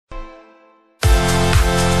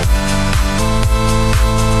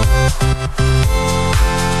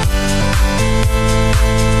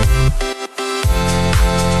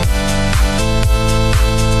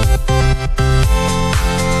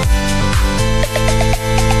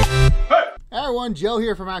everyone, Joe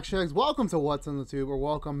here from ActionX. Welcome to What's on the Tube, or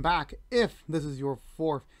welcome back if this is your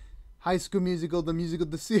fourth High School Musical, the Musical,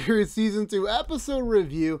 the Series Season 2 episode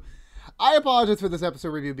review. I apologize for this episode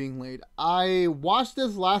review being late. I watched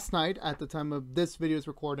this last night at the time of this video's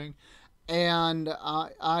recording, and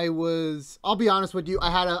I'll be honest with you, I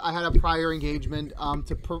had a prior engagement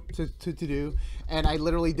to do, and I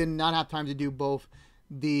literally did not have time to do both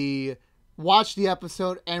watch the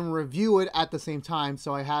episode and review it at the same time.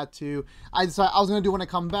 So I decided I was going to do it when I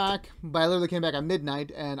come back, but I literally came back at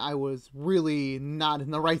midnight and I was really not in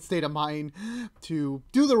the right state of mind to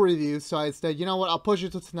do the review. So I said, you know what, I'll push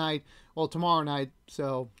it to tonight, well, tomorrow night.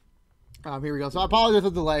 So here we go. So I apologize for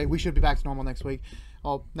the delay. We should be back to normal next week.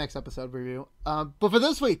 Well, next episode review. But for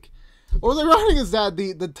this week, what was ironic is that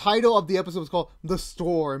the title of the episode was called The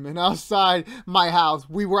Storm, and outside my house,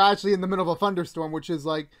 we were actually in the middle of a thunderstorm, which is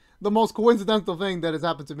like the most coincidental thing that has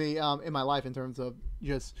happened to me in my life in terms of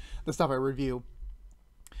just the stuff I review.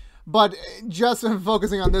 But just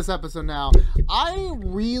focusing on this episode now, I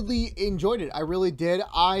really enjoyed it. I really did.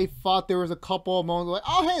 I thought there was a couple of moments like,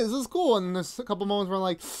 oh, hey, this is cool. And there's a couple of moments where I'm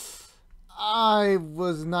like, I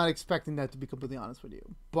was not expecting that, to be completely honest with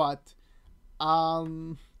you. But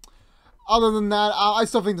other than that, I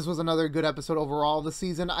still think this was another good episode overall of the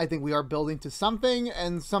season. I think we are building to something,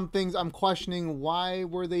 and some things I'm questioning why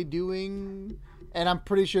were they doing. And I'm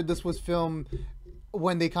pretty sure this was filmed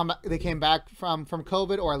when they came back from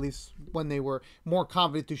COVID, or at least when they were more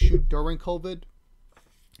confident to shoot during COVID.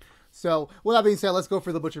 So with that being said, let's go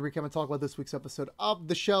for the Butcher recap and talk about this week's episode of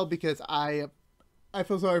the show, because I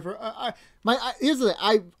feel sorry for here's the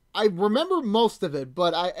thing, I remember most of it,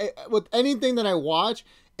 but I with anything that I watch,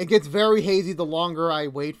 it gets very hazy the longer I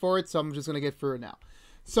wait for it, so I'm just going to get through it now.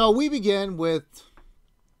 So we begin with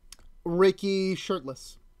Ricky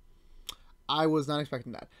shirtless. I was not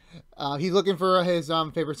expecting that. He's looking for his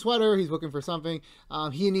favorite sweater. He's looking for something.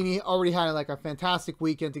 He and Nini already had like a fantastic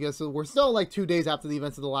weekend together, so we're still like 2 days after the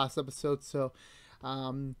events of the last episode, so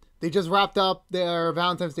they just wrapped up their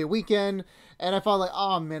Valentine's Day weekend, and I felt like,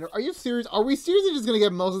 oh man, are you serious? Are we seriously just going to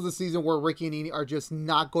get most of the season where Ricky and Nini are just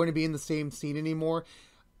not going to be in the same scene anymore?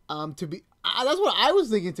 That's what I was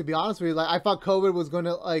thinking, to be honest with you. Like, I thought COVID was going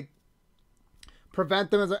to like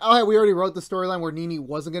prevent them. As like, oh, hey, we already wrote the storyline where Nini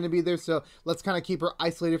wasn't going to be there, so let's kind of keep her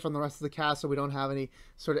isolated from the rest of the cast so we don't have any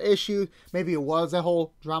sort of issue. Maybe it was a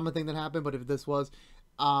whole drama thing that happened, but if this was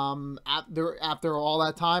after all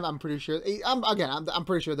that time, I'm pretty sure. I'm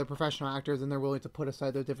pretty sure they're professional actors and they're willing to put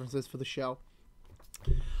aside their differences for the show.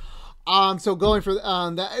 So going for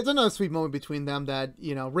that, it's another sweet moment between them that,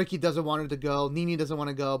 you know, Ricky doesn't want her to go, Nini doesn't want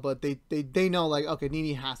to go, but they know, like, okay,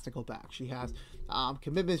 Nini has to go back. She has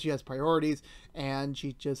commitments, she has priorities, and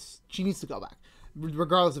she needs to go back,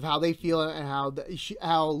 regardless of how they feel and how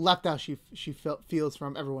left out she feels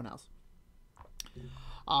from everyone else.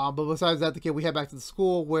 But besides that, we head back to the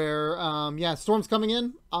school where, storm's coming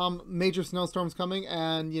in, major snowstorms coming,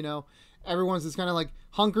 and, you know, everyone's just kind of like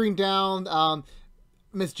hunkering down.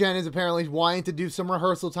 Miss Jen is apparently wanting to do some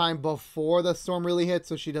rehearsal time before the storm really hits,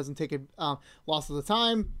 so she doesn't take a loss of the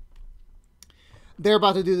time. They're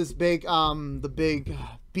about to do this big, the big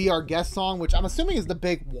 "Be Our Guest" song, which I'm assuming is the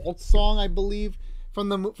big waltz song, I believe, from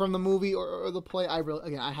the movie or the play. I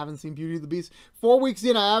haven't seen Beauty and the Beast. 4 weeks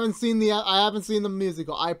in, I haven't seen the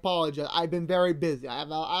musical. I apologize. I've been very busy. I have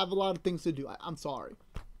a lot of things to do. I'm sorry.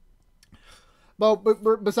 But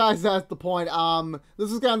besides that's the point.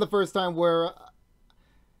 This is kind of the first time where.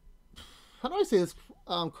 How do I say this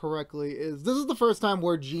correctly? This is the first time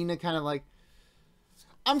where Gina kind of like,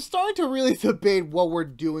 I'm starting to really debate what we're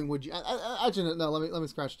doing with Gina. Actually, no, let me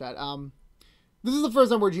scratch that. This is the first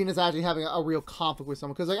time where Gina's actually having a real conflict with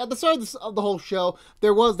someone, because like at the start of the whole show,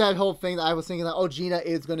 there was that whole thing that I was thinking that, oh, Gina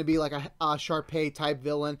is going to be like a Sharpay type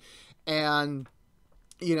villain, and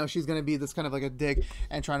you know, she's going to be this kind of like a dick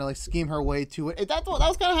and trying to like scheme her way to it. That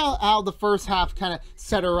was kind of how the first half kind of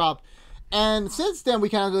set her up. And since then, we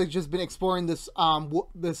kind of like just been exploring this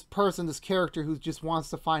this character who just wants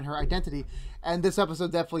to find her identity. And this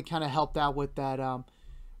episode definitely kind of helped out with that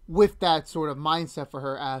sort of mindset for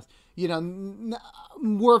her, as, you know,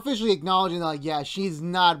 we're officially acknowledging that, like, yeah, she's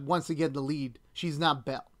not, once again, the lead. She's not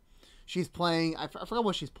Belle. She's playing, I forgot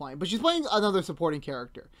what she's playing, but she's playing another supporting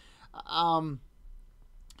character. And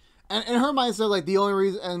in her mindset, like, the only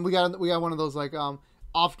reason, and we got one of those, like,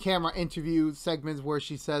 off-camera interview segments where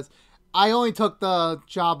she says, I only took the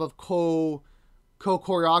job of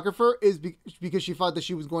co-choreographer is because she thought that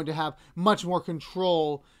she was going to have much more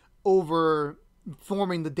control over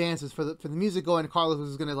forming the dances for the musical, and Carlos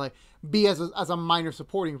was going to like be as a minor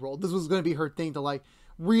supporting role. This was going to be her thing to like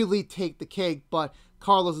really take the cake, but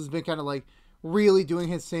Carlos has been kind of like really doing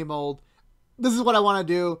his same old this is what I want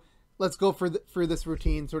to do. Let's go for this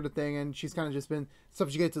routine sort of thing. And she's kind of just been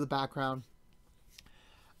subjugated to the background.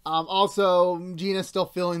 Also, Gina's still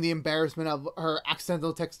feeling the embarrassment of her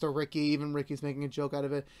accidental text to Ricky. Even Ricky's making a joke out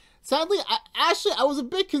of it. Sadly, I was a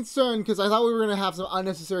bit concerned because I thought we were going to have some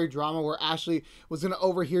unnecessary drama where Ashley was going to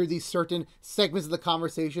overhear these certain segments of the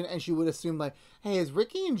conversation and she would assume like, hey, is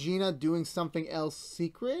Ricky and Gina doing something else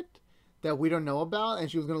secret that we don't know about? And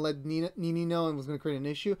she was going to let Nene know and was going to create an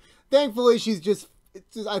issue. Thankfully, I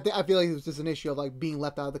feel like it was just an issue of like being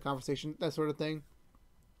left out of the conversation, that sort of thing.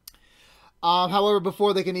 However,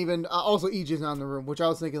 before they can even... also, EJ's not in the room, which I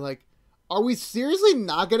was thinking, like, are we seriously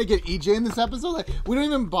not going to get EJ in this episode? Like, we don't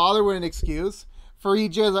even bother with an excuse for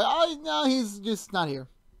EJ. Like, oh, no, he's just not here.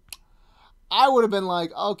 I would have been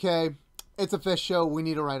like, okay, it's a fish show. We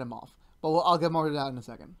need to write him off. But I'll get more to that in a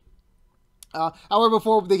second. However,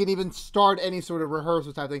 before they can even start any sort of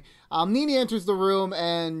rehearsal type thing, Nene enters the room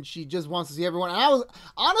and she just wants to see everyone. And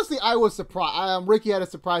I was surprised. Ricky had a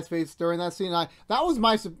surprise face during that scene. That was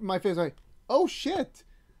my face. Like, oh shit!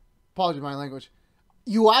 Apologies for my language.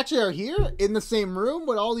 You actually are here in the same room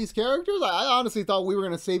with all these characters. I honestly thought we were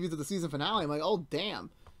gonna save you to the season finale. I'm like, oh damn!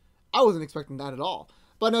 I wasn't expecting that at all.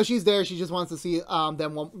 But no, she's there. She just wants to see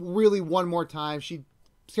them one more time. She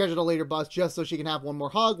scheduled a later bus just so she can have one more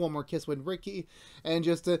hug, one more kiss with Ricky, and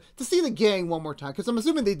just to see the gang one more time. Because I'm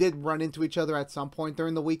assuming they did run into each other at some point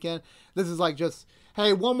during the weekend. This is like just,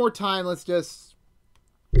 hey, one more time. Let's just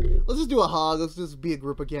do a hug. Let's just be a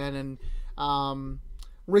group again. And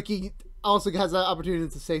Ricky also has the opportunity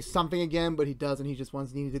to say something again, but he doesn't. He just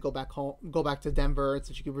wants Nene to go back home, go back to Denver,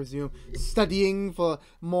 so she can resume studying for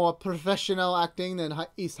more professional acting than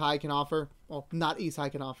East High can offer. Well, not East High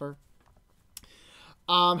can offer.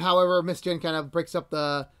 However, Miss Jen kind of breaks up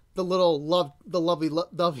the lovey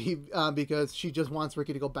because she just wants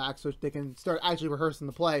Ricky to go back so they can start actually rehearsing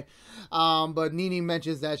the play. But Nene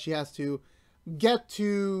mentions that she has to get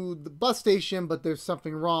to the bus station, but there's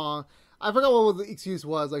something wrong. I forgot what the excuse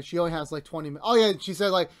was. Like, she only has like 20 minutes. Oh yeah, she said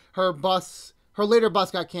like her later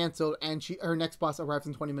bus got canceled and her next bus arrives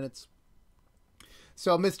in 20 minutes.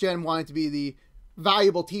 So Miss Jen wanted to be the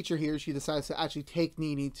valuable teacher here. She decides to actually take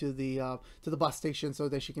Nene to the bus station so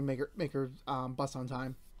that she can make her bus on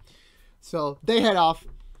time. So they head off.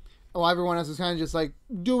 Oh, everyone else is kind of just like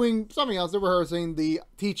doing something else. They're rehearsing. The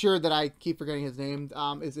teacher that I keep forgetting his name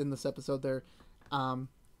is in this episode. There,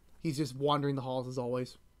 he's just wandering the halls as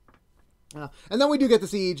always. And then we do get to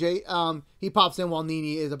see EJ. He pops in while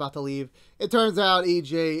Nene is about to leave. It turns out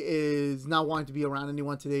EJ is not wanting to be around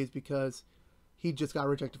anyone today because he just got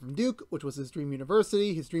rejected from Duke, which was his dream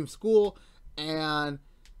university, his dream school, and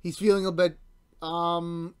he's feeling a bit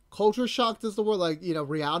culture shocked is the word, like, you know,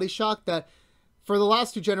 reality shock that for the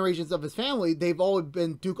last 2 generations of his family, they've all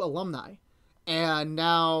been Duke alumni. And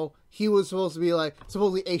now he was supposed to be like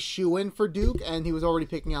supposedly a shoe-in for Duke, and he was already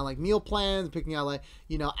picking out like meal plans, picking out like,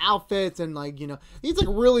 you know, outfits, and like, you know, he's like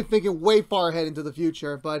really thinking way far ahead into the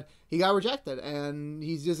future, but he got rejected and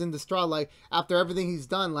he's just in distraught. Like, after everything he's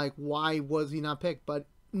done, like, why was he not picked? But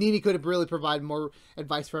Nene could have really provided more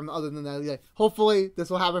advice for him other than that. Like, hopefully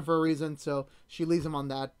this will happen for a reason, so she leaves him on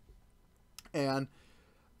that. And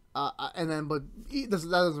then, but that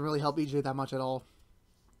doesn't really help EJ that much at all.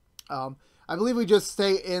 I believe we just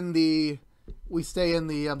stay in the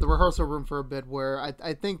rehearsal room for a bit, where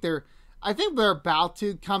I think they're about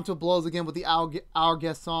to come to blows again with the Our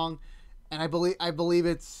Guest song, and I believe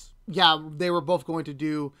it's, yeah, they were both going to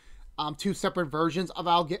do 2 separate versions of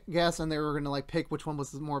Our Guest, and they were going to like pick which one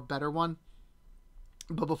was the more better one.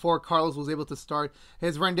 But before Carlos was able to start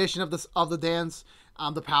his rendition of the dance,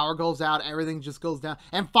 the power goes out, everything just goes down,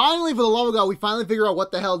 and finally, for the love of God, we finally figure out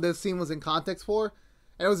what the hell this scene was in context for.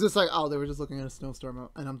 And it was just like, oh, they were just looking at a snowstorm,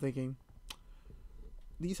 and I'm thinking,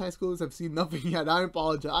 these high schoolers have seen nothing yet. I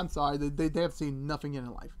apologize. I'm sorry. They have seen nothing yet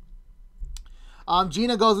in life.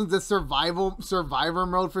 Gina goes into survivor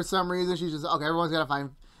mode for some reason. She's just, okay, everyone's got to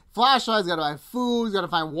find flashlights, got to find food, got to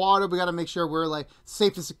find water. We got to make sure we're like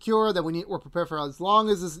safe and secure, that we're prepared for as long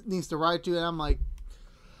as this needs to ride to. And I'm like,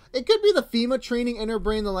 it could be the FEMA training in her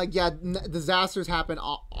brain that, like, yeah, disasters happen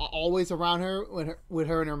always around her with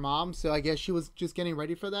her and her mom. So I guess she was just getting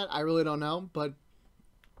ready for that. I really don't know, but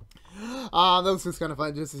that was just kind of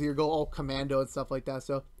fun just to see her go all commando and stuff like that.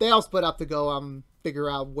 So they all split up to go figure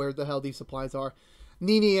out where the hell these supplies are.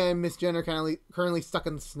 Nene and Miss Jen are currently stuck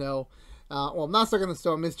in the snow. Well, not stuck in the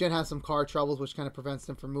snow. Miss Jen has some car troubles, which kind of prevents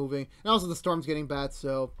them from moving. And also the storm's getting bad,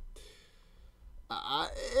 so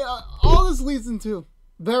all this leads into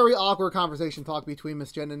very awkward conversation talk between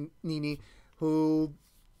Miss Jen and Nene, who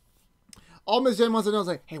all Miss Jen wants to know is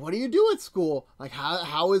like, hey, what do you do at school? Like,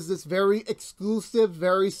 how is this very exclusive,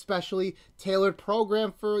 very specially tailored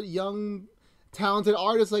program for young, talented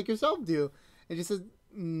artists like yourself do? And she says,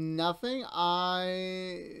 nothing.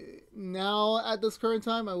 Now at this current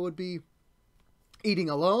time, I would be eating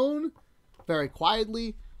alone, very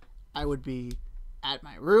quietly. I would be at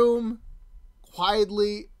my room,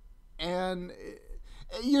 quietly, and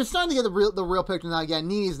you're starting to get the real picture now. Again,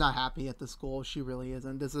 Nini's not happy at the school. She really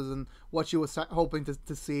isn't. This isn't what she was hoping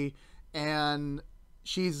to see, and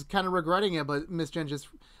she's kind of regretting it. But Miss Jen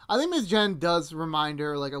I think Miss Jen does remind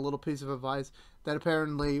her like a little piece of advice that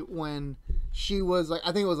apparently when she was like,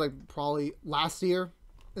 I think it was like probably last year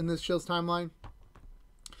in this show's timeline,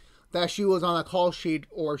 that she was on a call sheet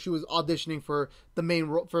or she was auditioning for the main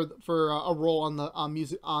role for a role on the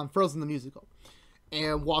on Frozen the musical.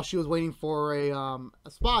 And while she was waiting for a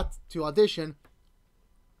spot to audition,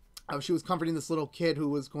 she was comforting this little kid who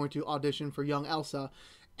was going to audition for young Elsa,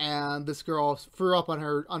 and this girl threw up on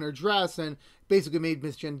her dress and basically made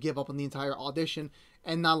Miss Jen give up on the entire audition.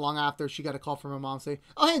 And not long after, she got a call from her mom saying,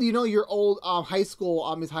 "Oh, hey, do you know your old high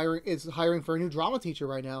school is hiring for a new drama teacher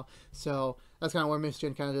right now?" So that's kind of where Miss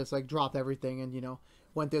Jen kind of just like dropped everything and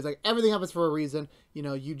went there. Like, everything happens for a reason.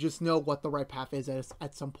 You just know what the right path is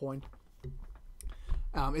at some point.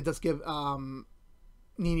 It does give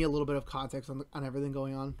Nini a little bit of context on everything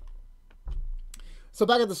going on. So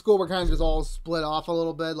back at the school, we're kind of just all split off a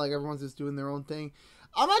little bit. Like, everyone's just doing their own thing.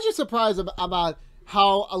 I'm actually surprised about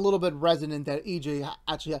how a little bit resonant that EJ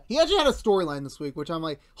actually had. He actually had a storyline this week, which I'm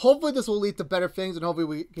like, hopefully this will lead to better things, and hopefully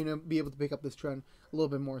we can be able to pick up this trend a little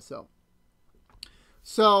bit more so.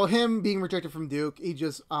 So him being rejected from Duke, he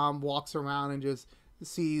just walks around and just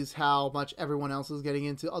sees how much everyone else is getting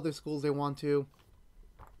into other schools they want to.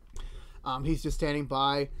 He's just standing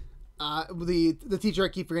by. The teacher, I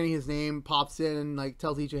keep forgetting his name, pops in and like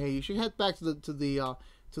tells EJ, "Hey, you should head back to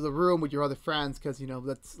the room with your other friends, because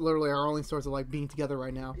that's literally our only source of like being together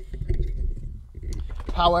right now."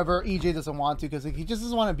 However, EJ doesn't want to, because he just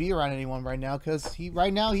doesn't want to be around anyone right now, because he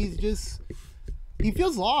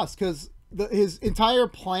feels lost, because his entire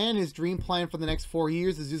plan, his dream plan for the next 4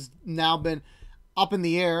 years, has just now been up in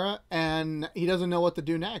the air, and he doesn't know what to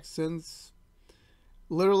do next, since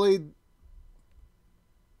literally,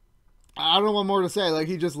 I don't know what more to say. Like,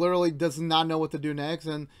 he just literally does not know what to do next.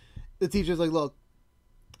 And the teacher's like, "Look,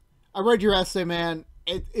 I read your essay, man.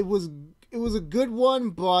 It was a good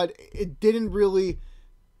one, but it didn't really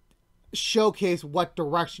showcase what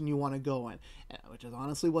direction you want to go in," which is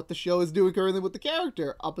honestly what the show is doing currently with the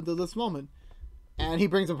character up until this moment. And he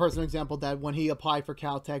brings a personal example that when he applied for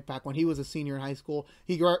Caltech back when he was a senior in high school,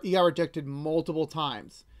 he got rejected multiple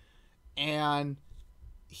times, and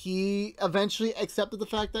he eventually accepted the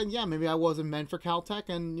fact that, yeah, maybe I wasn't meant for Caltech,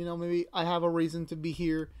 and maybe I have a reason to be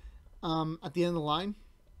here at the end of the line.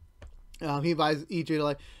 He advised EJ to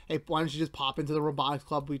like, "Hey, why don't you just pop into the robotics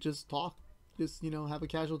club? We just talk, just have a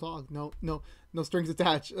casual talk. No strings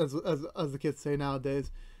attached," as the kids say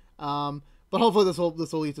nowadays. But hopefully this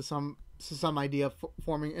will lead to some idea of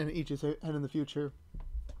forming in EJ's head in the future.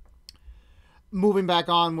 Moving back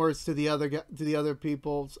onwards to the other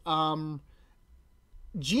people's.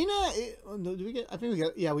 Gina,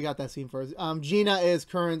 we got that scene first. Gina is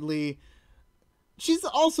currently, she's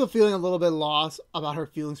also feeling a little bit lost about her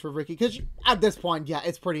feelings for Ricky, because at this point, yeah,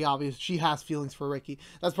 it's pretty obvious she has feelings for Ricky.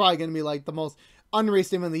 That's probably going to be like the most underrated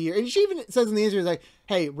statement of the year. And she even says in the interview, like,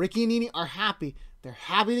 "Hey, Ricky and Nini are happy. They're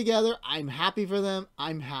happy together. I'm happy for them.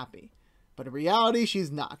 I'm happy." But in reality,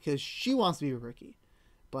 she's not, because she wants to be with Ricky.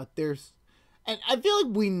 But and I feel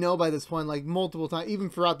like we know by this point, like, multiple times,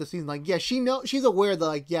 even throughout the season, like, yeah, she's aware that,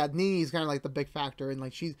 like, yeah, Nini's kind of like the big factor, and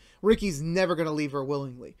like Ricky's never gonna leave her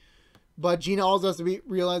willingly. But Gina also has to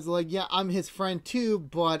realize, like, yeah, I'm his friend too,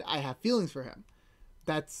 but I have feelings for him.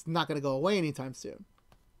 That's not gonna go away anytime soon.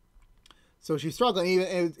 So she's struggling.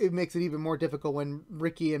 It makes it even more difficult when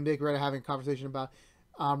Ricky and Big Red are having a conversation about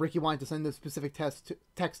Ricky wanting to send a specific text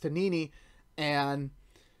to Nini, and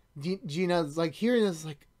Gina's like hearing this,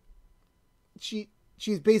 like,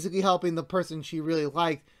 she's basically helping the person she really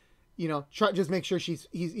liked, just make sure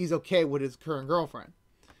he's okay with his current girlfriend.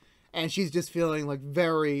 And she's just feeling like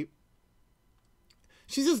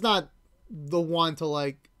she's just not the one to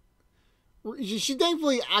like, she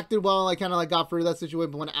thankfully acted well and like kind of like got through that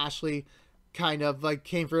situation. But when Ashley kind of like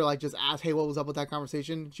came through, like just asked, "Hey, what was up with that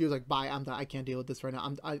conversation?" she was like, "Bye, I'm done. I can't deal with this right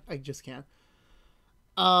now. I just can't."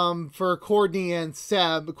 For Courtney and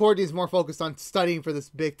Seb, Courtney's more focused on studying for this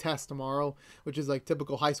big test tomorrow, which is like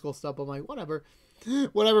typical high school stuff. I'm like, whatever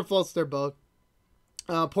floats their boat.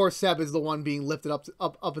 Poor Seb is the one being lifted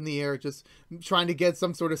up in the air, just trying to get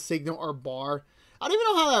some sort of signal or bar. I don't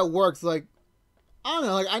even know how that works. Like, I don't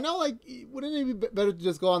know. Like I know, like wouldn't it be better to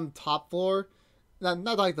just go on the top floor?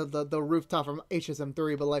 Not like the rooftop from HSM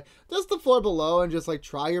 3, but like just the floor below and just like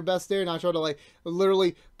try your best there, not try to like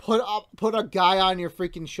literally put a guy on your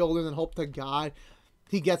freaking shoulders and hope to God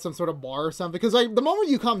he gets some sort of bar or something. Because like the moment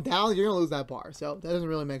you come down, you're gonna lose that bar. So that doesn't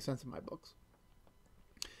really make sense in my books.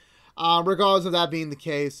 Regardless of that being the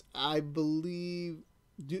case, I believe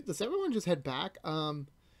does everyone just head back?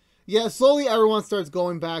 Yeah, slowly everyone starts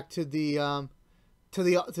going back to the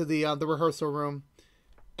the rehearsal room.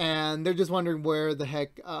 And they're just wondering where the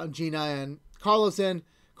heck Gina and Carlos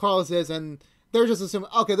is, and they're just assuming,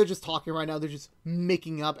 okay, they're just talking right now, they're just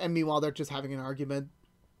making up, and meanwhile they're just having an argument,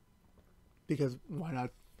 because why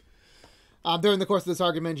not? During the course of this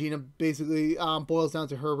argument, Gina basically boils down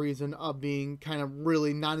to her reason of being kind of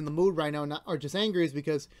really not in the mood right now, or just angry, is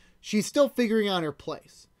because she's still figuring out her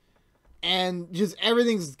place. And just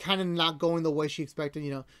everything's kind of not going the way she expected.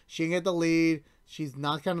 You know, she didn't get the lead, she's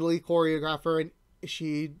not kind of the lead choreographer, and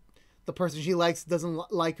the person she likes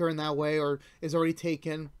doesn't like her in that way, or is already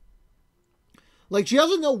taken. Like, she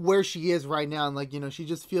doesn't know where she is right now, and like, you know, she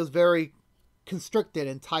just feels very constricted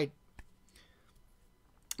and tight.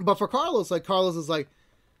 But for Carlos, like, Carlos is like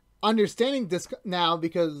understanding this now,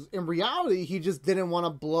 because in reality he just didn't want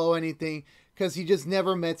to blow anything, because he just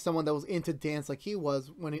never met someone that was into dance like he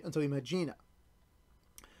was until he met Gina.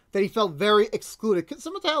 That he felt very excluded. Cause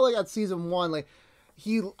similar to how, like, at season 1, like,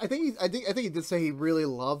 I think he did say he really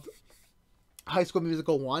loved High School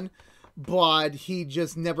Musical 1, but he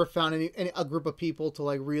just never found a group of people to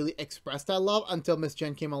like really express that love until Miss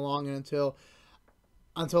Jen came along, and until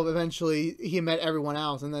eventually he met everyone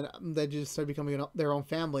else, and then they just started becoming their own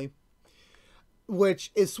family,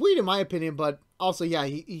 which is sweet in my opinion. But also, yeah,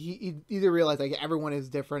 he either realized like everyone is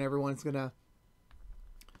different, everyone's gonna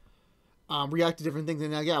react to different things,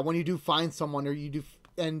 and yeah, when you do find someone, or you do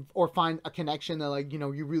or find a connection that, like, you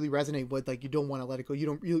know, you really resonate with, like, you don't want to let it go.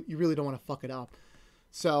 You really don't want to fuck it up.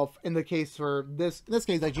 So in the case for this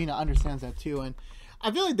case, like, Gina understands that too, and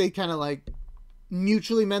I feel like they kind of like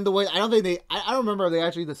mutually mend the way. I don't remember if they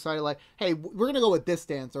actually decided like, hey, we're gonna go with this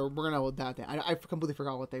dance, or we're gonna go with that dance. I completely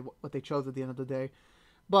forgot what they chose at the end of the day,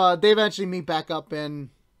 but they eventually meet back up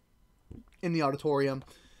in the auditorium.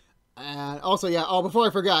 And also, yeah. Oh, before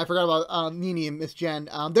I forgot about Nini and Miss Jen.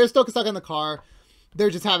 They're still stuck in the car. They're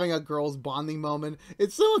just having a girls bonding moment.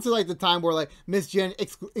 It's similar to like the time where like Miss Jen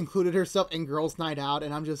included herself in girls' night out,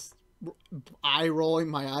 and I'm just eye rolling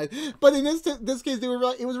my eyes. But in this case,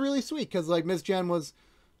 it was really sweet, because like Miss Jen was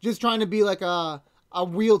just trying to be like a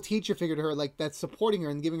real teacher figure to her, like, that's supporting her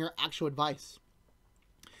and giving her actual advice.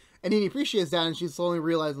 And Nini appreciates that, and she's slowly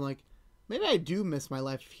realizing like, maybe I do miss my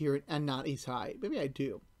life here and not East High. Maybe I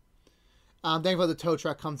do. Thankfully, the tow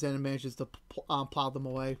truck comes in and manages to plow them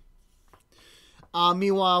away.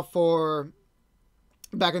 Meanwhile,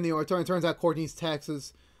 back in the auditorium, it turns out Courtney's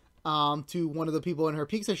texts to one of the people in her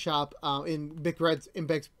pizza shop in Big Red's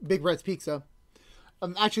Pizza.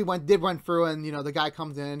 Actually did run through, and you know, the guy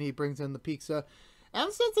comes in, he brings in the pizza. And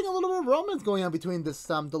I'm sensing a little bit of romance going on between this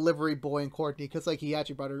delivery boy and Courtney, because like he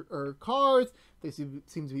actually brought her cards. They seem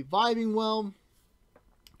to be vibing well.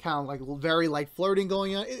 Kind of like very light flirting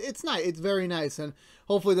going on. It's nice. It's very nice, and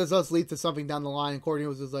hopefully this does lead to something down the line. And Courtney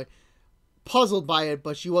was just like puzzled by it,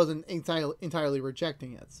 but she wasn't entirely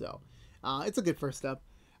rejecting it. So it's a good first step.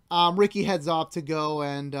 Ricky heads off to go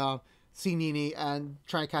and see Nini and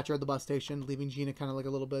try to catch her at the bus station, leaving Gina kind of like a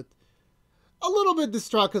little bit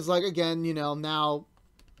distraught, because like, again, you know, now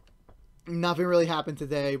nothing really happened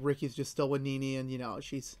today. Ricky's just still with Nini, and you know,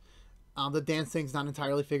 she's the dance thing's not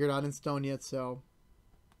entirely figured out in stone yet. So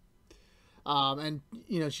and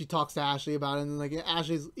you know, she talks to Ashley about it, and like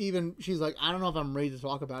she's like, I don't know if I'm ready to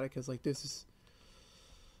talk about it, because like there's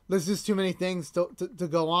just too many things to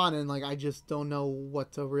go on, and like I just don't know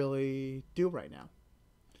what to really do right now.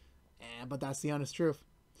 But that's the honest truth.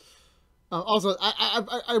 Also,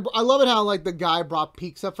 I love it how like the guy brought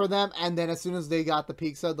pizza for them, and then as soon as they got the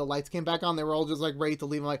pizza, the lights came back on. They were all just like ready to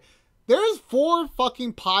leave. I'm like, there's 4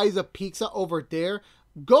 fucking pies of pizza over there.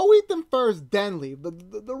 Go eat them first, then leave.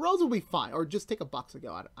 The rolls will be fine, or just take a box and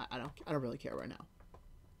go. I don't really care right now.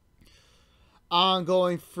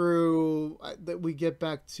 Going through, we get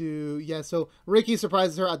back to, yeah. So Ricky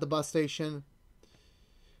surprises her at the bus station,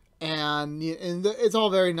 and it's all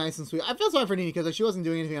very nice and sweet. I feel sorry for Nini, because like, she wasn't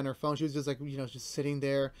doing anything on her phone. She was just like, you know, just sitting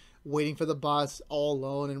there waiting for the bus all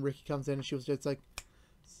alone. And Ricky comes in, and she was just like,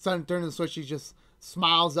 turning the switch. She just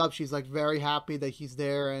smiles up. She's like very happy that he's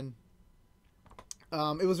there, and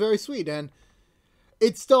it was very sweet. And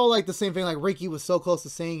it's still like the same thing. Like Ricky was so close to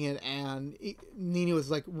saying it, and Nini was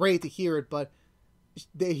like ready to hear it, but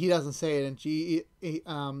he doesn't say it,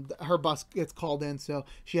 and her bus gets called in, so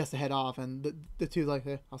she has to head off, and the two like,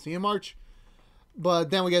 hey, I'll see you in March. But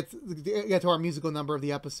then we get to our musical number of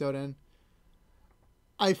the episode, and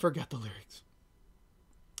I forget the lyrics.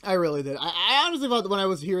 I really did. I honestly thought that when I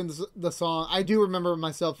was hearing the song, I do remember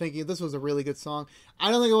myself thinking this was a really good song. I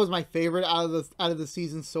don't think it was my favorite out of the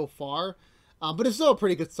season so far, but it's still a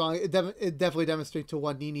pretty good song. It definitely demonstrates to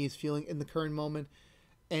what Nini is feeling in the current moment.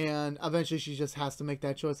 And eventually she just has to make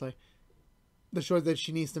that choice, like the choice that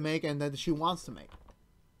she needs to make and that she wants to make.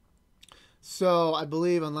 So I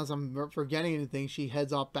believe, unless I'm forgetting anything, she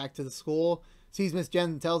heads off back to the school, sees Miss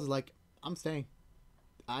Jen and tells her, like, I'm staying.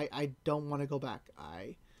 I don't want to go back.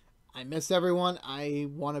 I miss everyone. I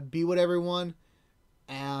want to be with everyone.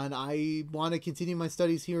 And I want to continue my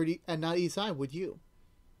studies here at Not East Side with you.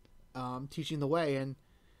 Teaching the way. And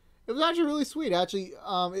it was actually really sweet. Actually,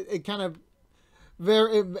 it kind of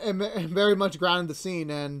very much grounded the scene.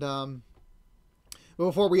 And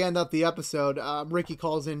before we end up the episode, Ricky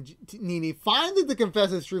calls in Nini finally to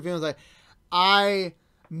confess his true feelings. Like, I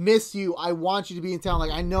miss you. I want you to be in town.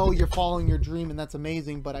 Like, I know you're following your dream, and that's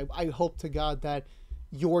amazing. But I hope to God that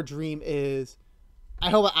your dream is. I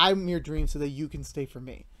hope I'm your dream so that you can stay for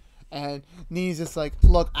me. And Nini's just like,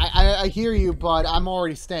 look, I hear you, but I'm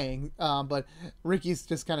already staying. But Ricky's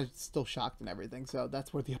just kind of still shocked and everything. So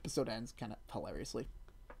that's where the episode ends, kind of hilariously.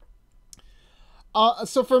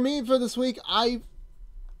 So for me, for this week, I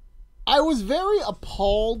was very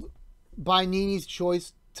appalled by Nini's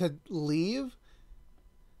choice to leave.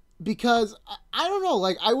 Because, I don't know,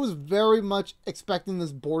 like, I was very much expecting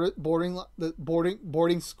this boarding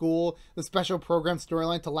school, the special program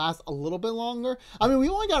storyline to last a little bit longer. I mean, we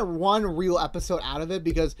only got one real episode out of it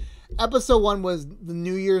because episode 1 was the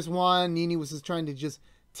New Year's one. Nini was just trying to just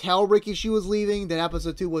tell Ricky she was leaving. Then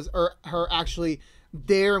episode 2 was her actually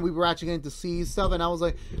there, and we were actually getting to see stuff. And I was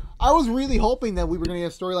like, I was really hoping that we were going to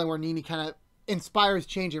get a storyline where Nini kind of inspires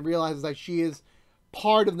change and realizes that she is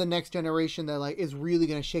part of the next generation that like is really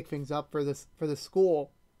going to shake things up for this school.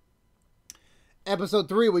 Episode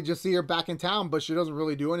 3, we just see her back in town, but she doesn't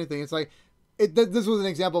really do anything. It's like this was an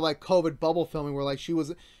example of like COVID bubble filming where like she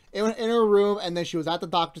was in her room and then she was at the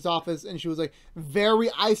doctor's office and she was like very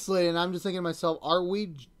isolated. And I'm just thinking to myself,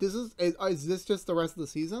 is this just the rest of the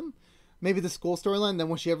season? Maybe the school storyline. Then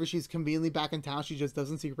whenever she's conveniently back in town, she just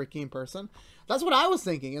doesn't see Ricky in person. That's what I was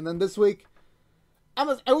thinking. And then this week,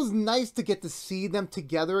 it was nice to get to see them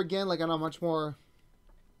together again, like on a much more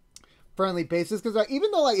friendly basis. Because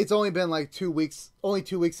even though like it's only been like 2 weeks,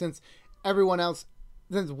 since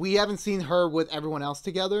we haven't seen her with everyone else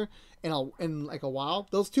together in like a while.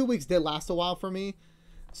 Those 2 weeks did last a while for me.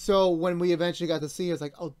 So when we eventually got to see her, it's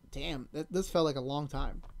like, oh damn, this felt like a long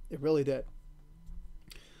time. It really did.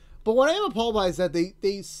 But what I am appalled by is that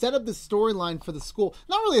they set up this storyline for the school.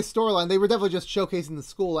 Not really a storyline. They were definitely just showcasing the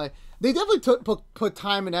school. Like they definitely put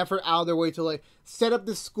time and effort out of their way to like set up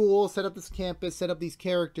this school, set up this campus, set up these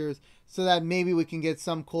characters, so that maybe we can get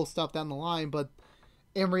some cool stuff down the line. But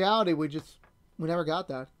in reality, we never got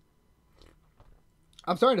that.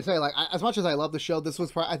 I'm sorry to say, like as much as I love the show, this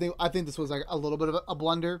was I think this was like a little bit of a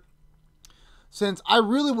blunder. Since I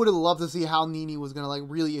really would have loved to see how Nini was going to, like,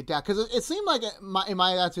 really adapt. Because it seemed like, in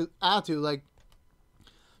my attitude, like,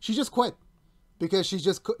 she just quit. Because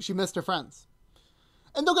she missed her friends.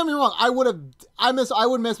 And don't get me wrong, I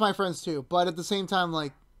would miss my friends too. But at the same time,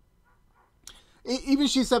 like, even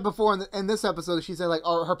she said before in this episode, she said, like,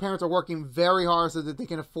 her parents are working very hard so that they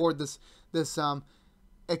can afford this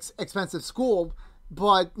expensive school.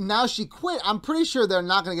 But now she quit. I'm pretty sure they're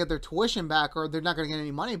not going to get their tuition back, or they're not going to get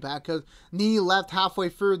any money back, because Nini left halfway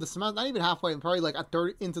through the semester. Not even halfway, probably like a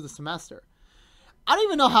third into the semester. I don't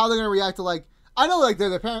even know how they're going to react to, like, I know like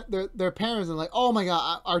they're their parents and like, oh my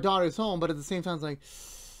god, our daughter's home, but at the same time it's like,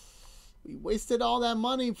 we wasted all that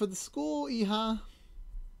money for the school, Iha,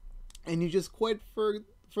 and you just quit for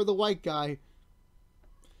the white guy.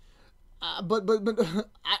 But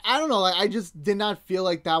I don't know. Like, I just did not feel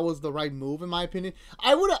like that was the right move, in my opinion.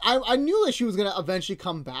 I knew that she was gonna eventually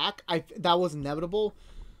come back. That was inevitable.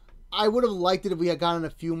 I would have liked it if we had gotten a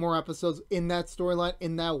few more episodes in that storyline,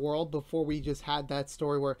 in that world, before we just had that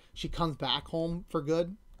story where she comes back home for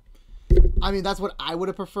good. I mean, that's what I would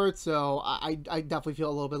have preferred. So I definitely feel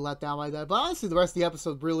a little bit let down by that. But honestly, the rest of the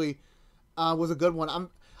episode really was a good one.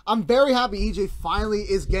 I'm very happy EJ finally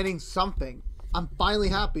is getting something. I'm finally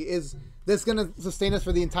happy. Is this going to sustain us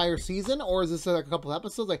for the entire season, or is this like a couple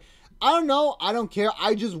episodes? Like, I don't know. I don't care.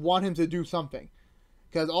 I just want him to do something.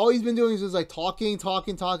 Because all he's been doing is just like talking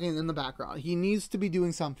in the background. He needs to be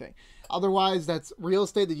doing something. Otherwise, that's real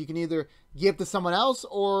estate that you can either give to someone else,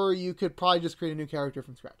 or you could probably just create a new character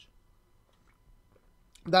from scratch.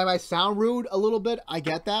 That might sound rude a little bit. I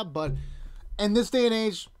get that, but in this day and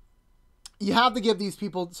age, you have to give these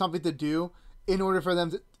people something to do in order for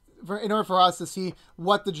them to, in order for us to see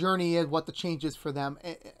what the journey is, what the change is for them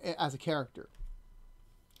as a character.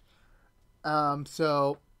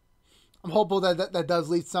 So I'm hopeful that does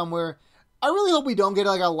lead somewhere. I really hope we don't get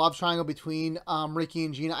like a love triangle between Ricky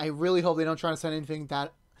and Gina. I really hope they don't try to set anything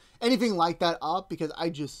like that up, because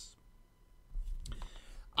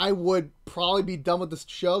I would probably be done with this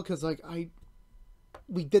show, because like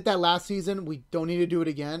we did that last season. We don't need to do it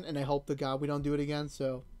again, and I hope to God we don't do it again.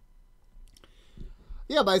 So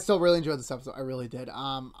yeah, but I still really enjoyed this episode. I really did.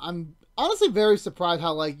 I'm honestly very surprised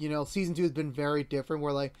how, like, you know, season 2 has been very different.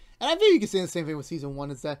 Where like, and I think you can say the same thing with season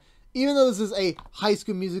 1, is that even though this is a High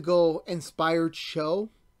School Musical inspired show,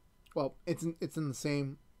 well, it's in the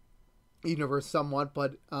same universe somewhat,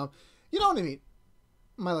 but you know what I mean.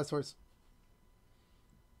 My last horse.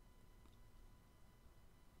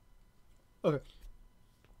 Okay.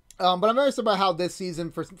 But I'm very surprised how this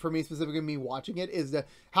season, for me specifically, me watching it, is that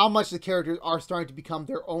how much the characters are starting to become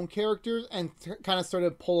their own characters and kind of start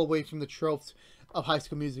to pull away from the tropes of High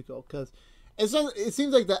School Musical. Because it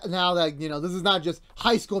seems like that now that, you know, this is not just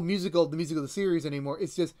High School Musical, the musical, the series anymore.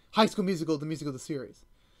 It's just High School Musical, the musical, the series.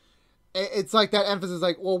 It's like that emphasis,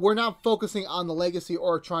 like, well, we're not focusing on the legacy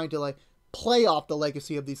or trying to like play off the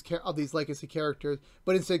legacy of these legacy characters,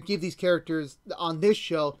 but instead give these characters on this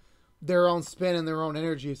show their own spin and their own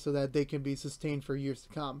energy so that they can be sustained for years to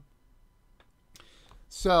come.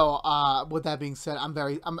 So, with that being said, I'm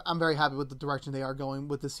very happy with the direction they are going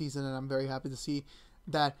with the season, and I'm very happy to see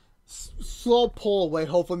that slow pull away.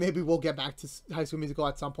 Hopefully, maybe we'll get back to High School Musical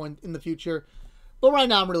at some point in the future. But right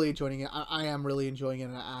now, I'm really enjoying it. I am really enjoying it,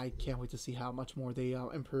 and I can't wait to see how much more they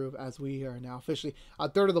improve as we are now officially a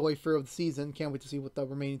third of the way through of the season. Can't wait to see what the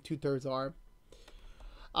remaining 2/3 are.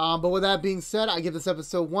 But with that being said, I give this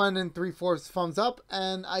episode 1 3/4 thumbs up,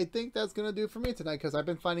 and I think that's gonna do it for me tonight, because I've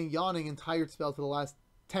been finding yawning and tired spells for the last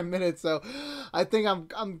 10 minutes, so I think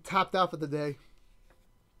I'm tapped out for the day.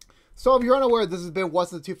 So if you're unaware, this has been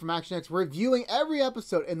What's the Two from ActionX, reviewing every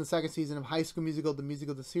episode in the second season of High School Musical, the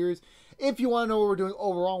musical, the series. If you want to know what we're doing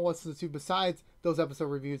overall, What's the Two besides those episode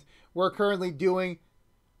reviews, we're currently doing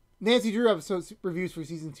Nancy Drew episode reviews for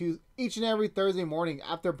season 2 each and every Thursday morning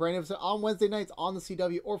after a brand new episode on Wednesday nights on the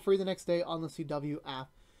CW, or free the next day on the CW app.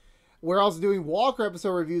 We're also doing Walker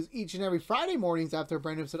episode reviews each and every Friday mornings after a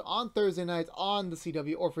brand new episode on Thursday nights on the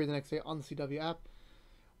CW, or free the next day on the CW app.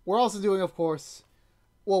 We're also doing, of course,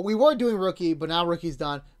 well, we were doing Rookie, but now Rookie's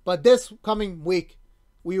done. But this coming week,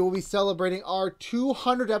 we will be celebrating our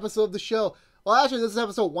 200th episode of the show. Well, actually, this is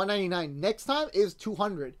episode 199. Next time is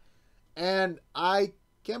 200. And I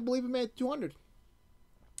can't believe we made 200.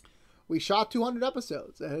 We shot 200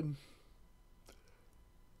 episodes, and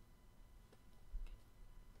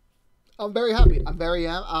I'm very happy.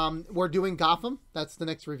 We're doing Gotham. That's the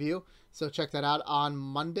next review. So check that out on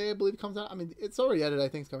Monday, I believe it comes out. I mean, it's already edited. I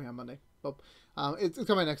think it's coming on Monday. But it's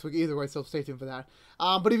coming next week either way, so stay tuned for that.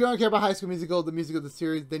 But if you don't care about High School Musical, the musical, the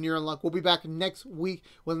series, then you're in luck. We'll be back next week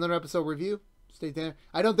with another episode review. Stay tuned.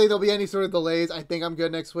 I don't think there'll be any sort of delays. I think I'm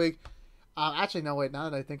good next week. Actually, no, wait, now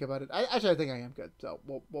that I think about it, I think I am good. So,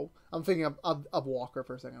 I'm thinking of Walker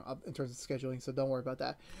for a second in terms of scheduling, so don't worry about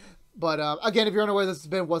that. But, again, if you're unaware, this has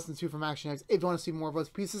been What's the Two from ActionX. If you want to see more of us,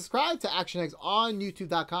 please subscribe to ActionX on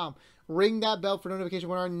YouTube.com. Ring that bell for notification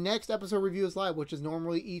when our next episode review is live, which is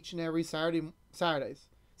normally each and every Saturday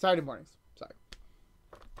mornings. Sorry.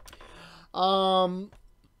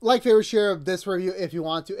 Like, favorite, share of this review if you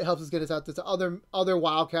want to. It helps us get us out to other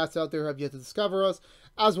Wildcats out there who have yet to discover us,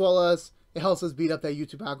 as well as it helps us beat up that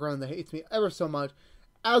YouTube algorithm that hates me ever so much,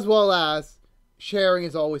 as well as sharing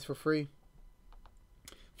is always for free.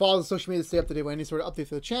 Follow the social media to stay up to date with any sort of update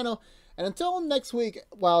for the channel. And until next week,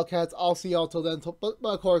 Wildcats, I'll see y'all till then. But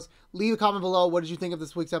of course, leave a comment below. What did you think of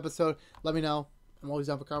this week's episode? Let me know. I'm always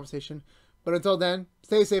down for conversation. But until then,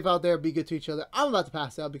 stay safe out there. Be good to each other. I'm about to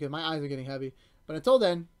pass out because my eyes are getting heavy. But until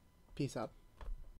then, peace out.